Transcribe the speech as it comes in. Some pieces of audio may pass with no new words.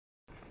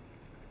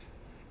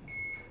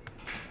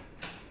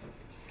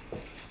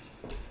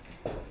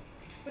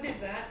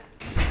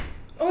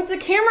a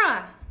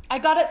camera. I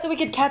got it so we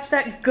could catch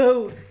that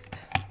ghost.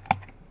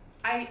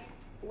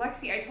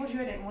 Lexi, I told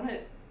you I didn't want to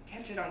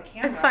catch it on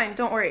camera. It's fine,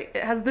 don't worry.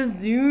 It has the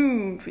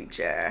zoom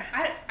feature.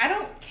 I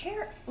don't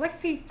care.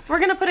 Lexi. We're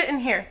gonna put it in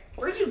here.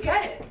 Where'd you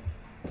get it?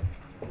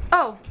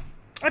 Oh,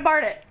 I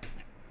borrowed it.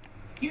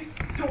 You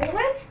stole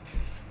it?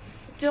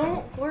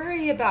 Don't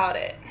worry about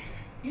it.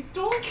 You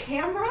stole a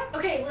camera?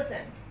 Okay,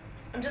 listen.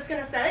 I'm just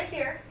gonna set it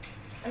here,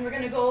 and we're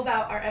gonna go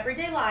about our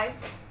everyday lives,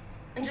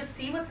 and just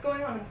see what's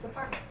going on in this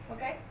apartment,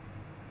 okay?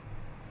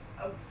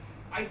 Oh,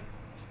 I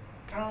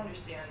don't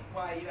understand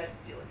why you had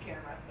to steal a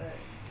camera, but...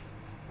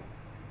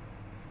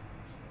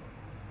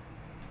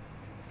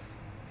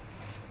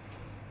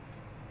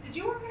 Did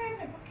you organize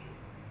my bookcase?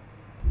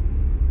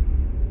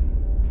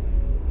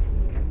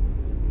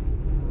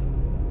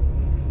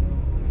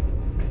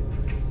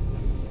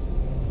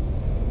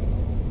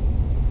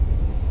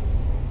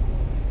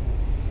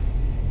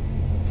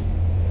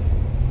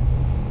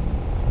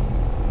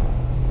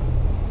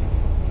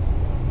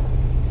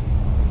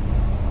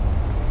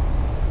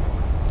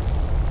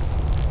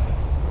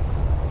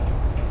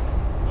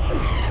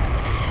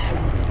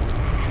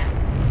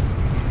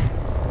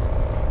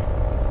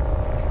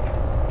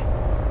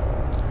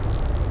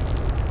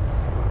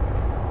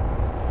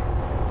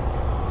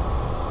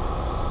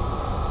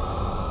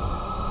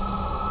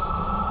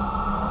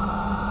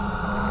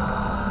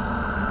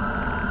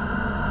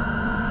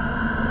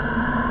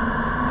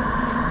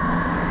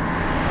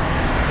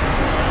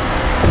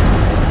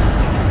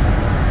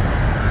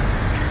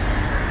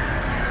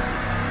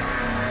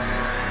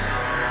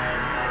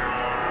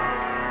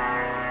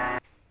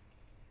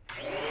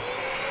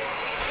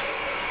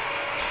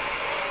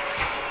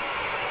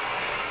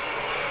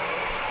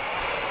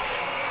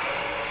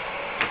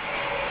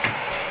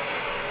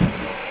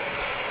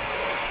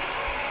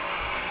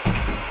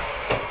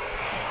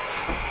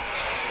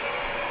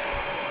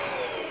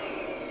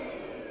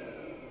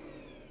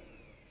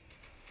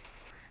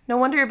 No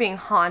wonder you're being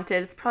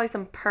haunted. It's probably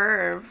some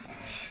perv.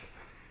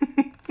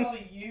 It's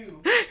probably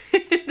you.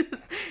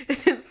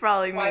 It is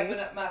probably me. Wiping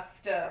up my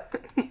stuff.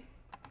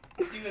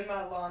 Doing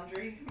my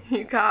laundry.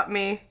 You got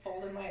me.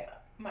 Folding my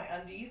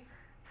undies.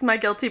 It's my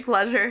guilty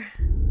pleasure.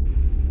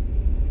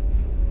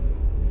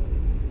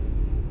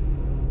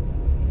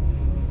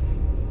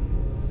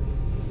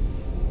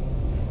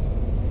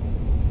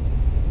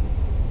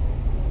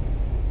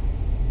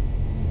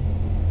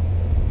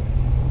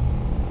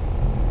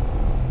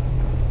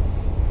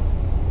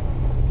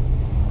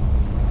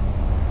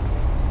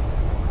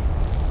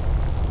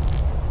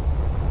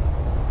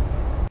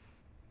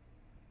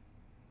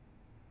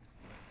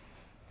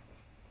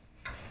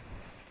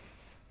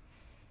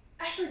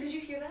 Ashley, did you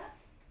hear that?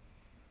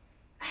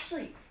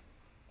 Ashley,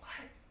 what?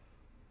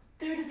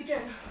 There it is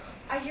again.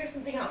 I hear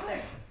something out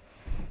there.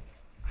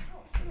 I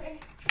don't hear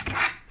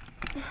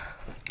anything.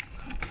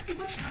 See,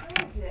 what time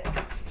is it?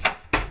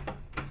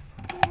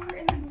 It's 4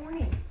 in the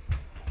morning.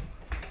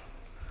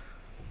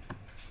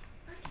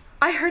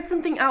 I heard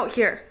something out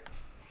here.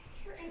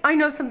 I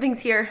know something's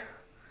here.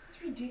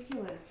 It's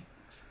ridiculous.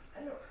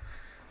 I don't...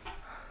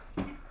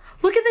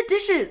 Look at the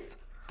dishes.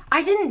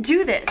 I didn't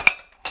do this.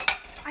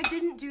 I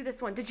didn't do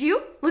this one. Did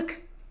you? Look.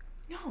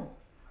 No.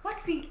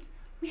 Lexi,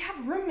 we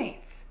have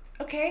roommates,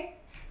 okay?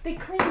 They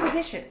clean the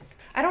dishes.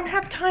 I don't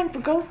have time for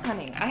ghost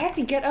hunting. I have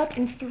to get up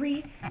in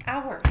 3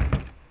 hours.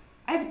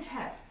 I have a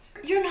test.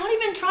 You're not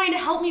even trying to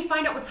help me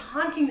find out what's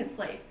haunting this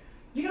place.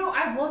 You know,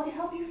 I'd love to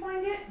help you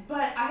find it,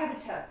 but I have a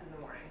test in the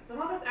morning.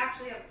 Some of us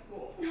actually have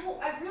school.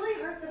 No, I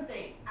really heard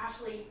something.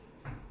 Ashley,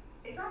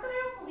 It's not that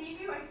I don't believe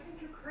you, I just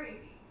think you're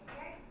crazy,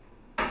 okay?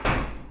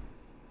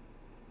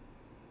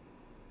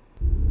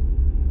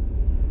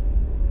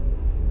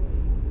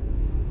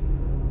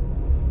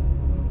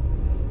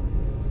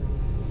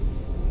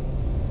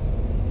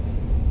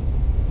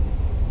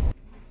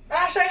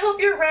 Ash, I hope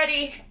you're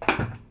ready.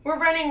 We're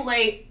running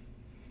late.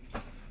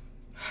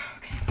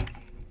 Okay.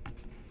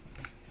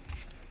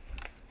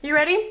 You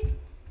ready?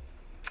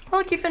 Oh,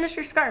 look, you finished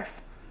your scarf.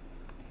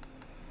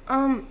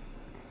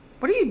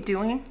 What are you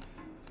doing?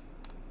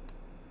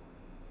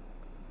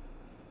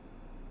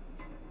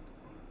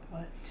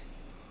 What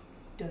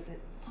does it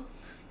look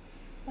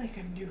like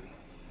I'm doing?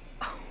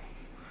 Oh,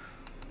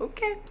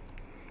 okay.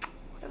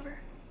 Whatever.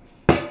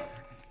 Ow!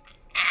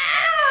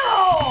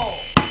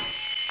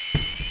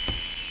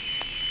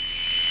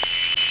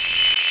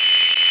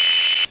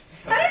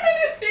 I didn't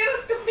understand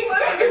what's going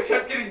on. I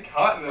kept getting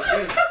caught in the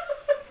thing.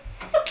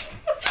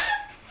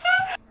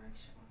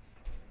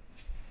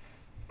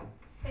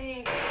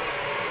 Thanks.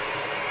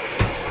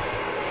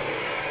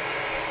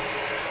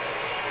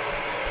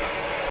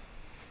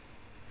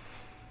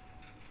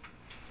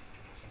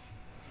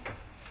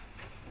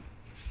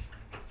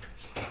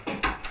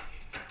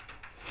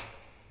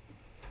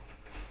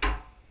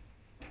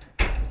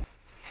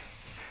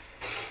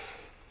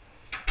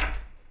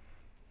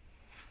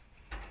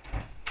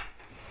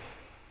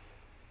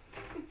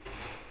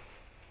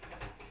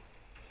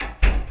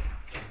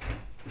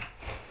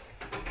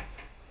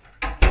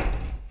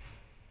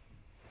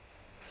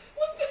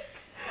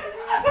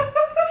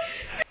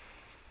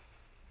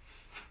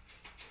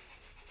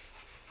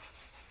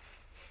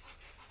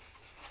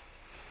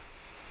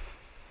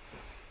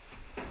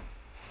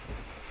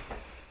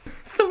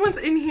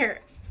 Someone's in here.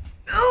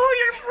 Oh,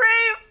 you're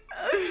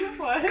brave.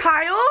 What?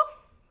 Kyle?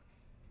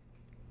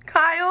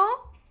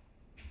 Kyle?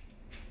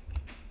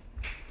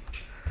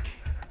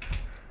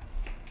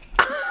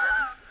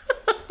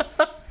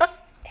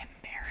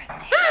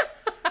 Embarrassing.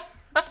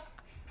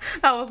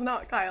 That was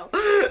not Kyle.